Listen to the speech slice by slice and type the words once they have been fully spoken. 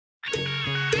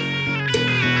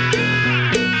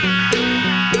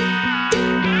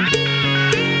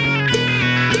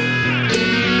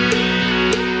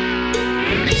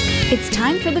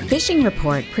for the Fishing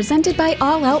Report, presented by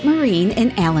All Out Marine in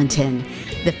Allenton.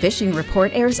 The Fishing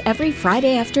Report airs every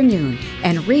Friday afternoon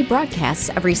and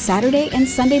rebroadcasts every Saturday and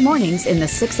Sunday mornings in the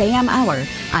 6 a.m. hour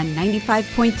on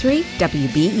 95.3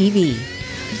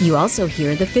 WBEV. You also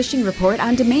hear the Fishing Report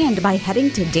on demand by heading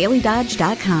to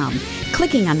dailydodge.com,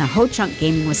 clicking on the Ho-Chunk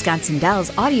Gaming Wisconsin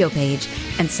Dells audio page,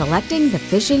 and selecting the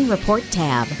Fishing Report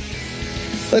tab.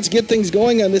 Let's get things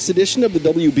going on this edition of the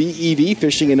WBEV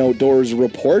Fishing and Outdoors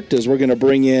Report, as we're going to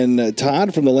bring in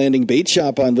Todd from the Landing Bait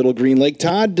Shop on Little Green Lake.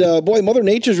 Todd, boy, Mother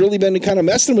Nature's really been kind of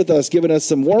messing with us, giving us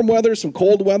some warm weather, some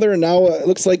cold weather, and now it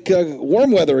looks like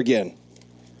warm weather again.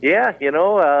 Yeah,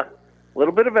 a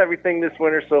little bit of everything this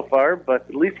winter so far, but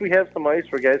at least we have some ice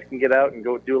where guys can get out and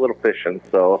go do a little fishing.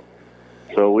 So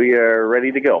we are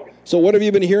ready to go. So what have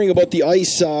you been hearing about the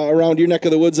ice around your neck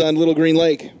of the woods on Little Green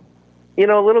Lake?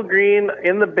 Little Green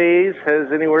in the bays has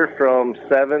anywhere from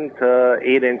 7 to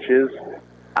 8 inches.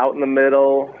 Out in the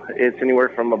middle, it's anywhere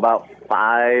from about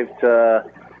 5 to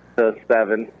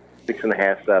 7,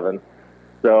 6.5, 7.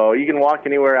 So you can walk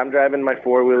anywhere. I'm driving my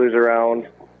four-wheelers around.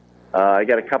 I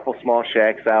got a couple small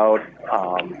shacks out.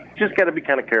 Just got to be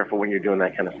kind of careful when you're doing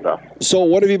that kind of stuff. So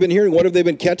what have you been hearing? What have they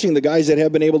been catching, the guys that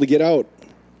have been able to get out?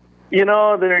 They're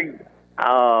getting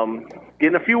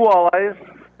a few walleyes.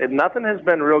 Nothing has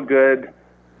been real good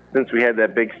since we had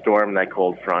that big storm and that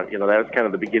cold front. That was kind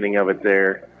of the beginning of it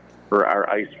there for our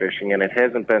ice fishing, and it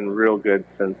hasn't been real good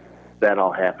since that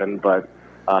all happened. But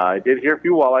I did hear a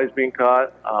few walleyes being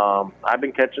caught. I've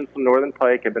been catching some northern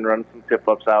pike. I've been running some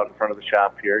tip-ups out in front of the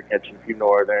shop here, catching a few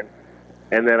northern.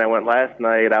 And then I went last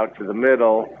night out to the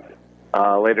middle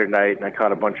later at night, and I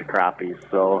caught a bunch of crappies.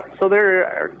 So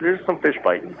there's some fish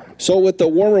biting. So with the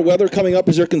warmer weather coming up,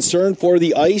 is there concern for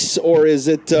the ice, or is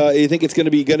it you think it's going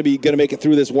to make it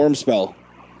through this warm spell?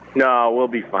 No, we'll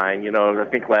be fine. I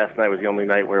think last night was the only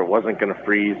night where it wasn't going to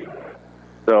freeze.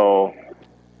 So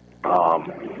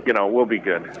we'll be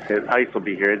good. Ice will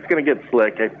be here. It's going to get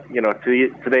slick.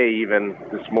 Today, even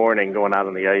this morning, going out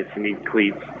on the ice, you need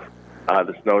cleats.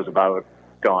 The snow's about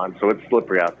gone, so it's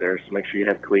slippery out there, so make sure you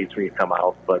have cleats when you come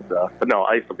out. But no,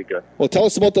 ice will be good. Well, tell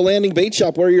us about the Landing Bait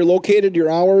Shop, where you're located, your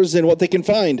hours, and what they can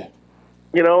find.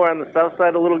 We're on the south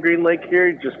side of Little Green Lake here.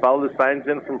 You just follow the signs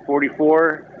in from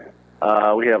 44.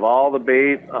 We have all the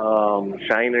bait,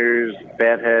 shiners,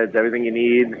 fatheads, everything you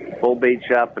need, full bait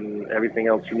shop and everything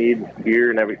else you need, gear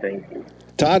and everything.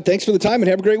 Todd, thanks for the time and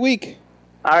have a great week.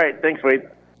 All right, thanks, Wade.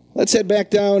 Let's head back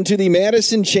down to the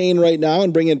Madison chain right now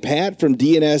and bring in Pat from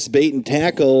D&S Bait and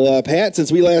Tackle. Pat,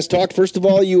 since we last talked, first of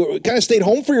all, you kind of stayed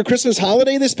home for your Christmas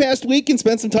holiday this past week and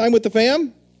spent some time with the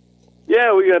fam?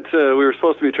 Yeah, we were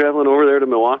supposed to be traveling over there to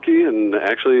Milwaukee, and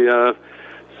actually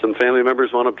some family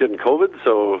members wound up getting COVID,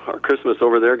 so our Christmas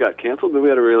over there got canceled, but we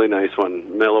had a really nice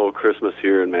one, mellow Christmas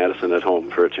here in Madison at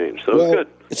home for a change, so it was good.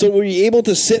 So were you able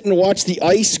to sit and watch the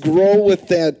ice grow with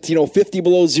that 50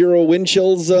 below zero wind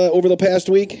chills over the past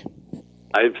week?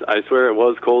 I swear it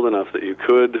was cold enough that you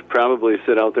could probably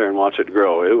sit out there and watch it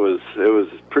grow. It was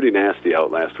pretty nasty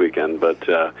out last weekend, but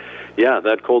yeah,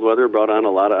 that cold weather brought on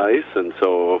a lot of ice, and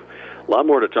so a lot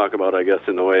more to talk about, I guess,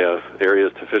 in the way of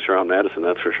areas to fish around Madison,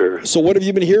 that's for sure. So what have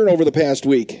you been hearing over the past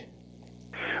week?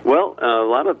 Well, a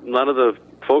lot of the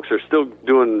folks are still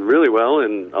doing really well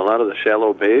in a lot of the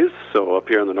shallow bays. So up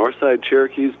here on the north side,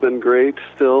 Cherokee's been great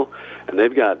still, and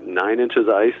they've got 9 inches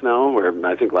of ice now, where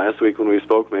I think last week when we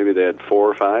spoke, maybe they had 4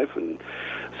 or 5. And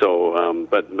so,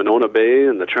 but Monona Bay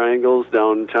and the Triangles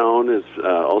downtown is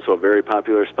also a very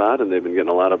popular spot, and they've been getting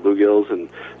a lot of bluegills and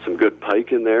some good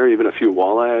pike in there, even a few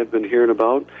walleye I've been hearing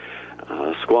about.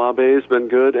 Squaw Bay's been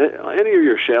good. Any of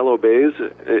your shallow bays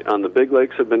on the big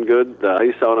lakes have been good. The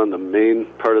ice out on the main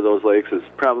part of those lakes is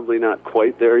probably not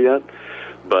quite there yet,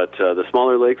 but the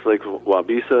smaller lakes like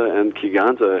Wabisa and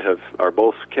Kegonsa are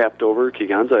both capped over.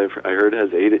 Kegonsa, I heard,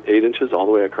 has 8 inches all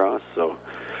the way across, so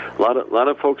a lot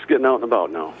of folks getting out and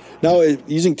about now. Now,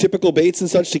 using typical baits and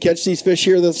such to catch these fish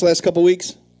here this last couple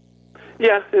weeks?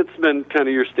 Yeah, it's been kind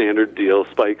of your standard deal.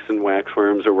 Spikes and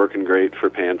waxworms are working great for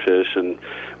panfish, and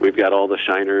we've got all the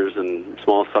shiners and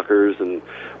small suckers and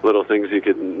little things you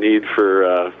could need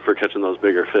for catching those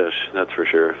bigger fish. That's for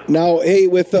sure. Now, hey,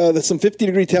 with some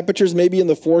 50-degree temperatures maybe in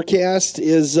the forecast,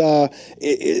 is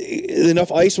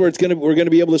enough ice where we're going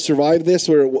to be able to survive this,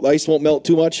 where the ice won't melt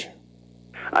too much?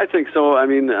 I think so. I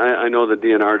mean, I know the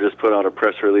DNR just put out a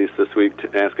press release this week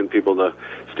asking people to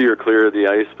steer clear of the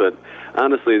ice, but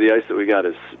honestly, the ice that we got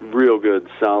is real good,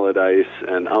 solid ice,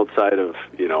 and outside of,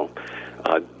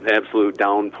 absolute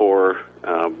downpour,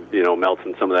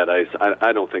 melting some of that ice,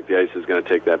 I don't think the ice is going to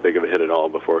take that big of a hit at all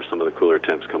before some of the cooler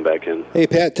temps come back in. Hey,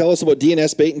 Pat, tell us about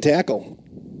D&S Bait and Tackle.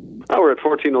 We're at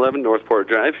 1411 Northport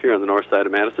Drive here on the north side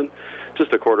of Madison,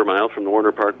 just a quarter mile from the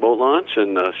Warner Park Boat Launch,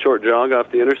 and a short jog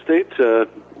off the interstate to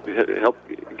help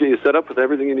get you set up with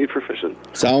everything you need for fishing.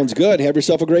 Sounds good. Have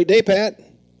yourself a great day, Pat.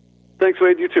 Thanks,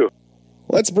 Wade. You too.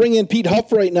 Let's bring in Pete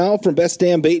Huff right now from Best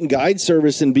Dam Bait and Guide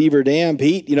Service in Beaver Dam.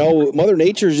 Pete, Mother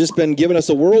Nature's just been giving us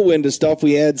a whirlwind of stuff.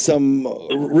 We had some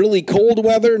really cold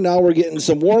weather. Now we're getting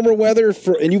some warmer weather,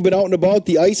 and you've been out and about.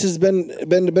 The ice has been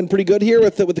pretty good here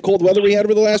with the cold weather we had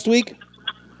over the last week.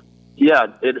 Yeah,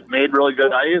 it made really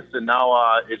good ice, and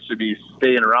now it should be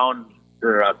staying around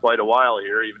for quite a while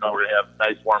here, even though we're going to have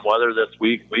nice warm weather this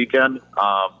weekend.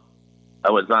 I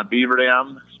was on Beaver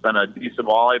Dam. It's been a decent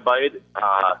walleye bite.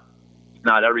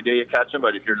 Not every day you catch them,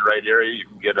 but if you're in the right area, you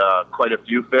can get quite a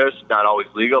few fish. Not always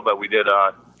legal, but we did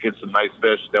get some nice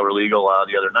fish that were legal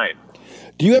the other night.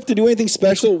 Do you have to do anything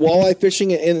special walleye fishing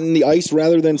in the ice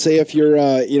rather than, say, if you're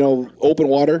open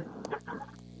water?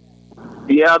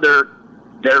 Yeah, they're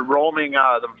roaming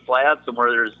the flats and where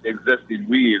there's existing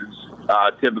weeds.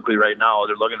 Typically, right now,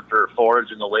 they're looking for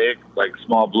forage in the lake, like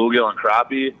small bluegill and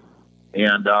crappie,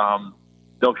 and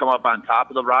they'll come up on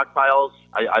top of the rock piles.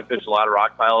 I fish a lot of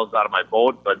rock piles out of my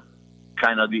boat, but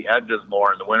kind of the edges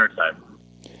more in the wintertime.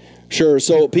 Sure.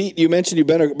 So, Pete, you mentioned you've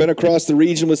been across the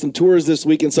region with some tours this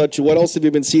week and such. What else have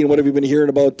you been seeing? What have you been hearing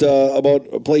about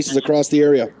places across the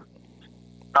area?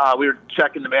 We were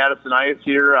checking the Madison ice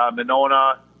here.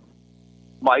 Monona,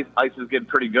 ice is getting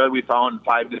pretty good. We found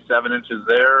 5 to 7 inches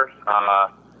there.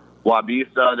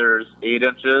 Wabisa, there's 8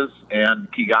 inches, and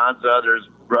Kegonsa, there's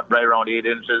right around 8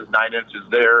 inches, 9 inches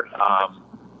there.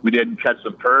 We didn't catch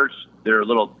some perch. They're a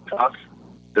little tough.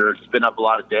 They're spin up a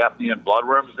lot of daphne and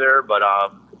bloodworms there, but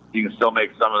you can still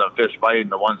make some of them fish bite,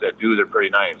 and the ones that do, they're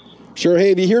pretty nice. Sure. Hey,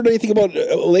 have you heard anything about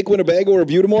Lake Winnebago or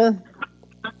Butimore?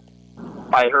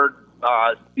 I heard,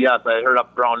 yes, I heard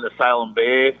up around Asylum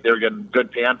Bay. They were getting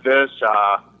good panfish.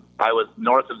 I was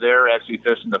north of there actually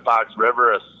fishing the Fox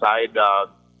River, a side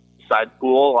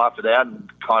pool off of that, and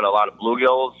caught a lot of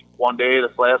bluegills one day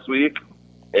this last week.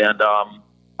 And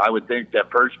I would think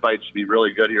that perch bite should be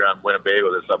really good here on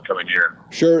Winnebago this upcoming year.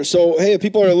 Sure. So, hey, if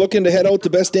people are looking to head out to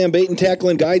Best Dam Bait and Tackle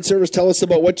and Guide Service, tell us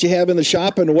about what you have in the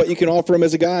shop and what you can offer them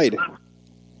as a guide.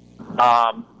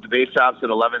 The bait shop's at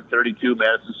 1132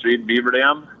 Madison Street in Beaver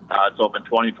Dam. It's open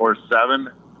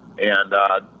 24/7, and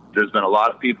there's been a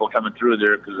lot of people coming through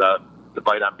there because the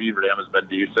bite on Beaver Dam has been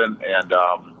decent. And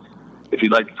if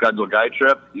you'd like to schedule a guide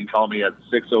trip, you can call me at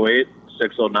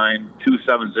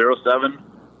 608-609-2707.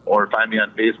 Or find me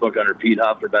on Facebook under Pete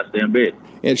Huff for Best Dam Bait.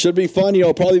 And it should be fun.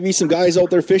 Probably be some guys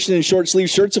out there fishing in short sleeve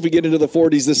shirts if we get into the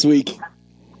 40s this week.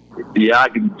 Yeah, I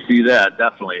can see that,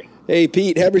 definitely. Hey,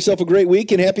 Pete, have yourself a great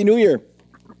week and Happy New Year.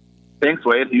 Thanks,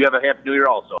 Wade. You have a Happy New Year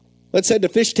also. Let's head to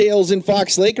Fish Tales in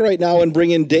Fox Lake right now and bring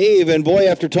in Dave. And boy,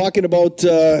 after talking about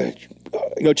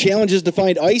challenges to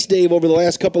find ice, Dave, over the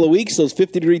last couple of weeks, those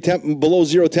 50-degree below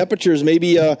zero temperatures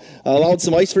maybe allowed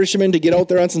some ice fishermen to get out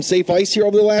there on some safe ice here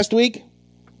over the last week?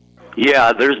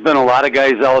 Yeah, there's been a lot of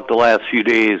guys out the last few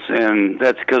days, and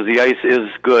that's because the ice is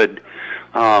good.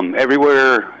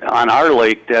 Everywhere on our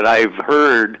lake that I've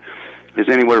heard is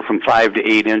anywhere from 5 to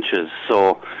 8 inches.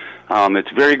 So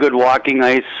it's very good walking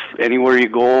ice anywhere you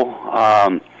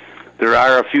go. There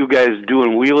are a few guys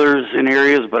doing wheelers in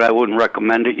areas, but I wouldn't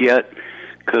recommend it yet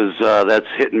because that's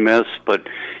hit and miss. But,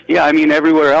 yeah, I mean,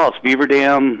 everywhere else, Beaver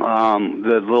Dam,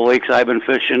 the lakes I've been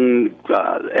fishing,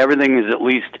 everything is at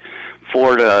least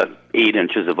 4 to 8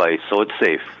 inches of ice, so it's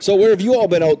safe. So where have you all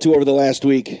been out to over the last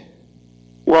week?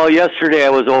 Well, yesterday I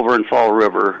was over in Fall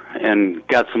River and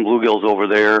got some bluegills over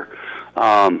there.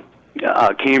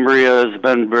 Cambria has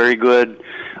been very good.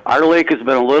 Our lake has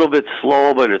been a little bit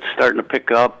slow, but it's starting to pick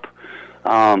up.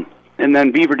 And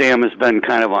then Beaver Dam has been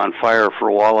kind of on fire for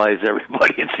walleyes.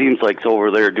 Everybody, it seems like, is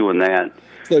over there doing that.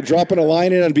 So they're dropping a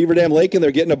line in on Beaver Dam Lake and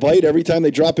they're getting a bite every time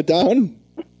they drop it down?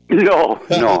 No.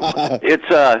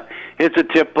 It's a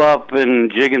tip up and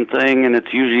jigging thing, and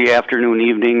it's usually afternoon,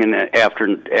 evening, and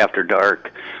after dark.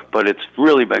 But it's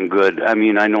really been good. I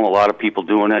mean, I know a lot of people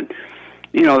doing it.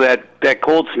 That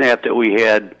cold snap that we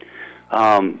had,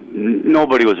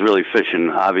 nobody was really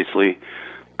fishing, obviously.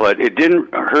 But it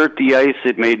didn't hurt the ice.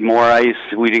 It made more ice.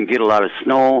 We didn't get a lot of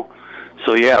snow.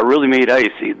 So, yeah, it really made ice.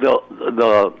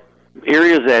 The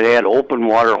areas that had open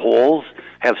water holes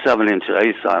have 7-inch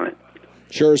ice on it.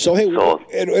 Sure. So, hey,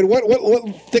 and what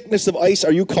thickness of ice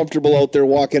are you comfortable out there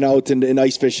walking out and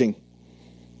ice fishing?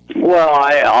 Well,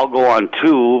 I'll go on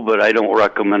 2, but I don't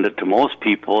recommend it to most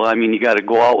people. I mean, you got to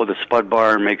go out with a spud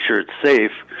bar and make sure it's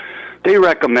safe. They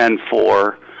recommend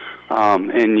 4,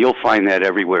 and you'll find that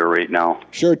everywhere right now.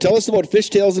 Sure. Tell us about Fish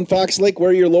Tales in Fox Lake,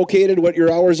 where you're located, what your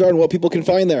hours are, and what people can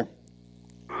find there.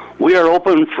 We are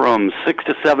open from 6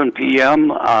 to 7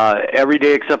 p.m. Every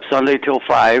day except Sunday till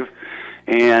 5.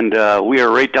 And we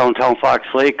are right downtown Fox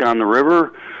Lake on the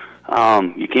river.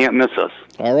 You can't miss us.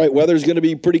 All right, weather's going to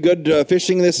be pretty good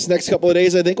fishing this next couple of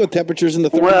days, I think, with temperatures in the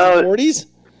 30s and 40s?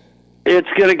 It's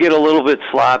going to get a little bit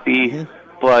sloppy,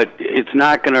 but it's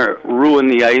not going to ruin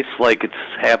the ice like it's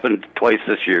happened twice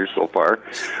this year so far.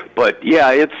 But,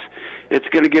 yeah, it's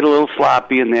going to get a little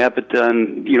sloppy in that, but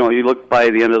then, you look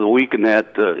by the end of the week and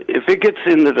that, if it gets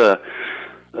into the,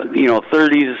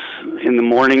 30s in the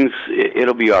mornings,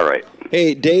 it'll be all right.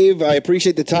 Hey, Dave, I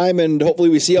appreciate the time, and hopefully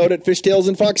we see you out at Fishtails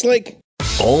in Fox Lake.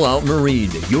 All Out Marine,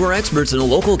 your experts in the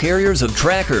local carriers of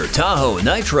Tracker, Tahoe,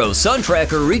 Nitro, Sun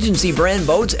Tracker, Regency brand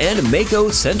boats, and Mako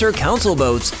Center Council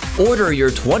boats. Order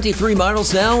your 23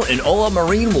 models now, and All Out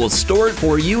Marine will store it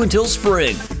for you until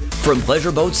spring. From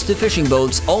pleasure boats to fishing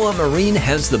boats, All Out Marine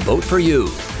has the boat for you.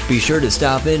 Be sure to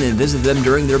stop in and visit them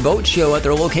during their boat show at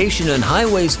their location on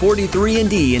Highways 43 and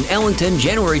D in Ellington,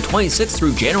 January 26th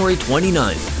through January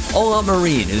 29th. All Out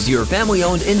Marine is your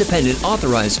family-owned, independent,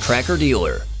 authorized Tracker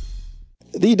dealer.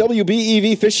 The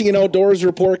WBEV Fishing and Outdoors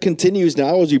report continues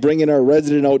now as we bring in our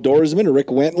resident outdoorsman, Rick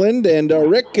Wentland. And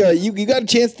Rick, you got a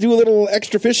chance to do a little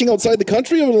extra fishing outside the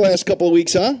country over the last couple of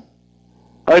weeks, huh?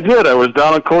 I did. I was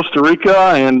down in Costa Rica,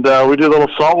 and we did a little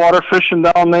saltwater fishing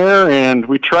down there, and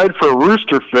we tried for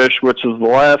rooster fish, which is the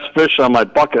last fish on my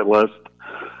bucket list,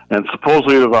 and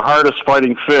supposedly they're the hardest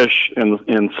fighting fish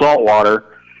in saltwater.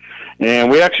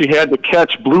 And we actually had to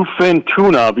catch bluefin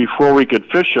tuna before we could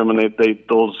fish them, and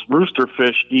those rooster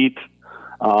fish eat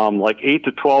like 8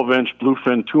 to 12-inch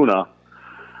bluefin tuna.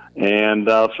 And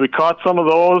so we caught some of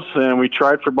those, and we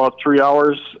tried for about 3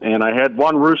 hours, and I had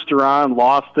one rooster on,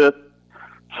 lost it.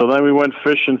 So then we went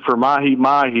fishing for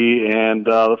mahi-mahi, and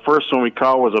the first one we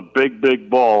caught was a big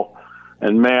bull.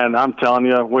 And, man, I'm telling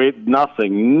you,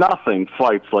 nothing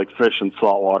fights like fish in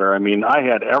saltwater. I mean, I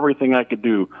had everything I could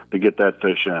do to get that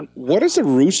fish in. What does a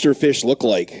rooster fish look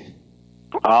like?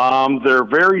 They're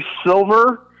very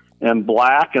silver and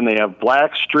black, and they have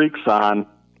black streaks on.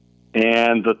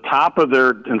 And the top of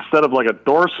instead of like a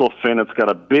dorsal fin, it's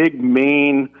got a big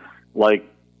mane, like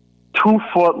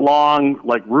 2-foot long,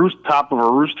 like top of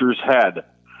a rooster's head.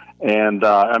 And,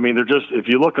 I mean, they're just, if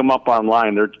you look them up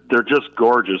online, they're just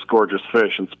gorgeous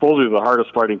fish, and supposedly the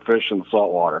hardest fighting fish in the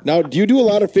saltwater. Now, do you do a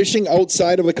lot of fishing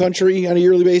outside of the country on a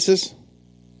yearly basis?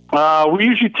 We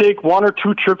usually take 1 or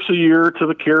 2 trips a year to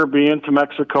the Caribbean, to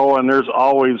Mexico, and there's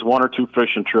always 1 or 2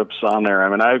 fishing trips on there. I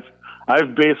mean,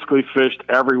 I've basically fished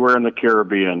everywhere in the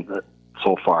Caribbean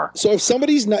so far. So if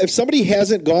somebody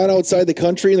hasn't gone outside the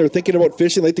country and they're thinking about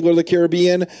fishing, like to go to the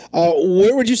Caribbean,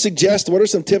 where would you suggest? What are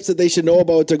some tips that they should know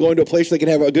about to going to a place where they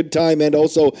can have a good time and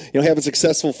also have a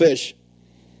successful fish?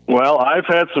 Well, I've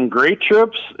had some great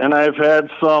trips, and I've had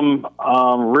some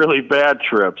really bad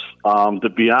trips. To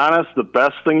be honest, the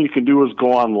best thing you can do is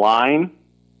go online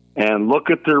and look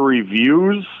at the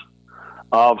reviews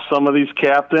of some of these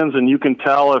captains, and you can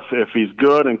tell if he's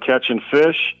good in catching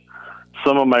fish.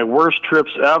 Some of my worst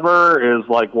trips ever is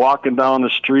like walking down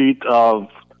the street of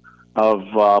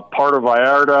Puerto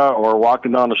Vallarta, or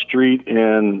walking down the street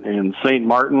in St.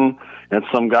 Martin, and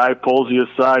some guy pulls you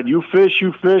aside. You fish.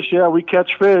 Yeah, we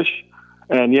catch fish.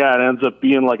 And yeah, it ends up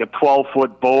being like a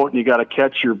 12-foot boat, and you got to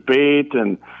catch your bait,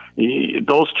 and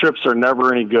those trips are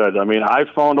never any good. I mean, I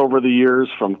found over the years,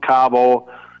 from Cabo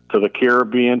to the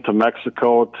Caribbean to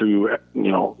Mexico to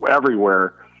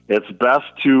everywhere, it's best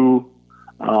to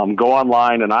go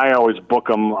online, and I always book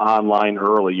them online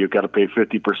early. You've got to pay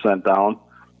 50% down,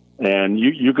 and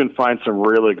you can find some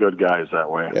really good guys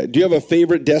that way. Do you have a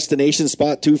favorite destination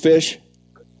spot to fish?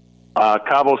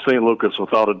 Cabo St. Lucas,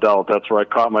 without a doubt. That's where I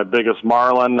caught my biggest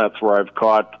marlin. That's where I've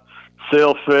caught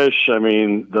sailfish. I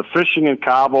mean, the fishing in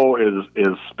Cabo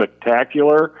is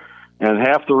spectacular, and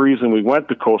half the reason we went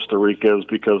to Costa Rica is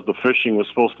because the fishing was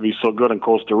supposed to be so good in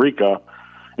Costa Rica.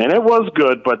 And it was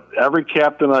good, but every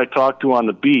captain I talked to on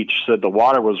the beach said the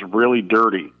water was really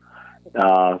dirty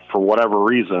for whatever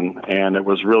reason, and it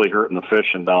was really hurting the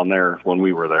fishing down there when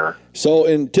we were there. So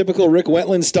in typical Rick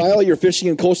Wentland style, you're fishing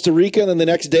in Costa Rica, and then the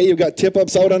next day you've got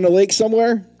tip-ups out on the lake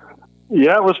somewhere?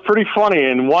 Yeah, it was pretty funny.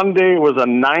 And one day it was a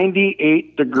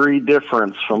 98-degree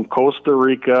difference from Costa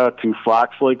Rica to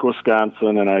Fox Lake,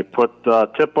 Wisconsin, and I put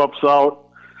tip-ups out.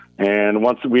 And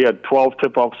once we had 12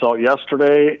 tip-ups out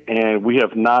yesterday, and we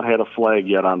have not had a flag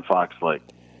yet on Fox Lake.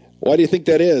 Why do you think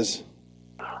that is?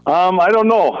 I don't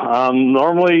know.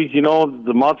 Normally,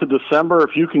 the month of December,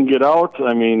 if you can get out,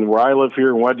 I mean, where I live here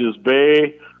in Wedges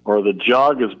Bay, or the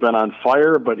Jug has been on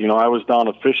fire, but, I was down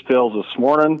at Fishtails this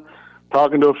morning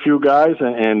talking to a few guys,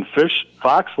 and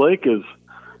Fox Lake is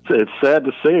it's sad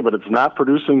to say, but it's not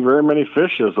producing very many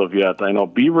fish as of yet. I know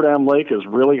Beaver Dam Lake is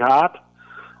really hot,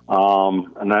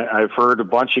 and I've heard a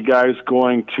bunch of guys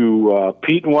going to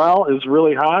Petenwell is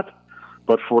really hot,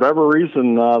 but for whatever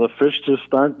reason, the fish just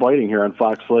aren't biting here on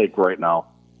Fox Lake right now.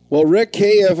 Well, Rick,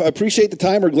 hey, I appreciate the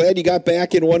time. We're glad you got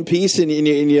back in one piece and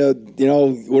you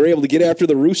were able to get after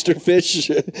the rooster fish,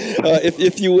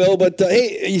 if you will. But,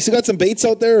 hey, you still got some baits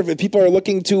out there? If people are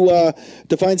looking to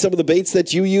find some of the baits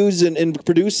that you use and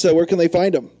produce, where can they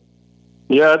find them?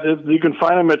 Yeah, you can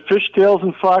find them at Fishtails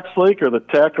in Fox Lake or the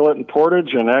Tackle It in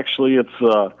Portage. And actually,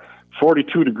 it's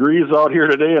 42 degrees out here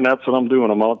today, and that's what I'm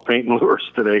doing. I'm out painting lures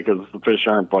today because the fish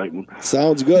aren't biting.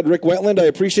 Sounds good. Rick Wetland, I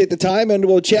appreciate the time, and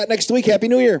we'll chat next week. Happy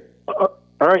New Year. All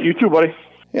right, you too, buddy.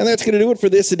 And that's going to do it for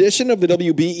this edition of the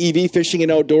WBEV Fishing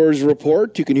and Outdoors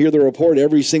Report. You can hear the report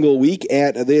every single week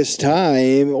at this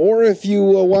time, or if you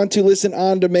want to listen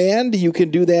on demand, you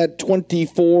can do that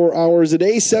 24 hours a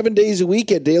day, 7 days a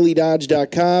week at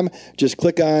dailydodge.com. Just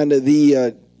click on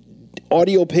the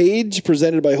audio page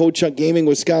presented by Ho-Chunk Gaming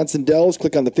Wisconsin Dells.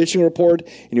 Click on the fishing report,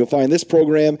 and you'll find this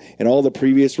program and all the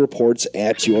previous reports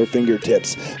at your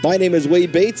fingertips. My name is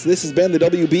Wade Bates. This has been the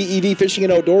WBEV Fishing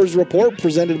and Outdoors Report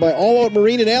presented by All Out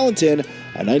Marine in Allenton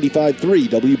on 95.3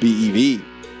 WBEV.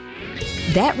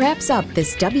 That wraps up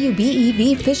this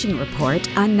WBEV Fishing Report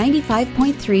on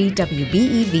 95.3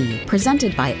 WBEV,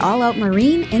 presented by All Out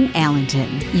Marine in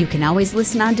Allenton. You can always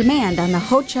listen on demand on the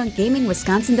Ho-Chunk Gaming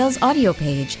Wisconsin Dells audio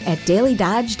page at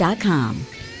dailydodge.com.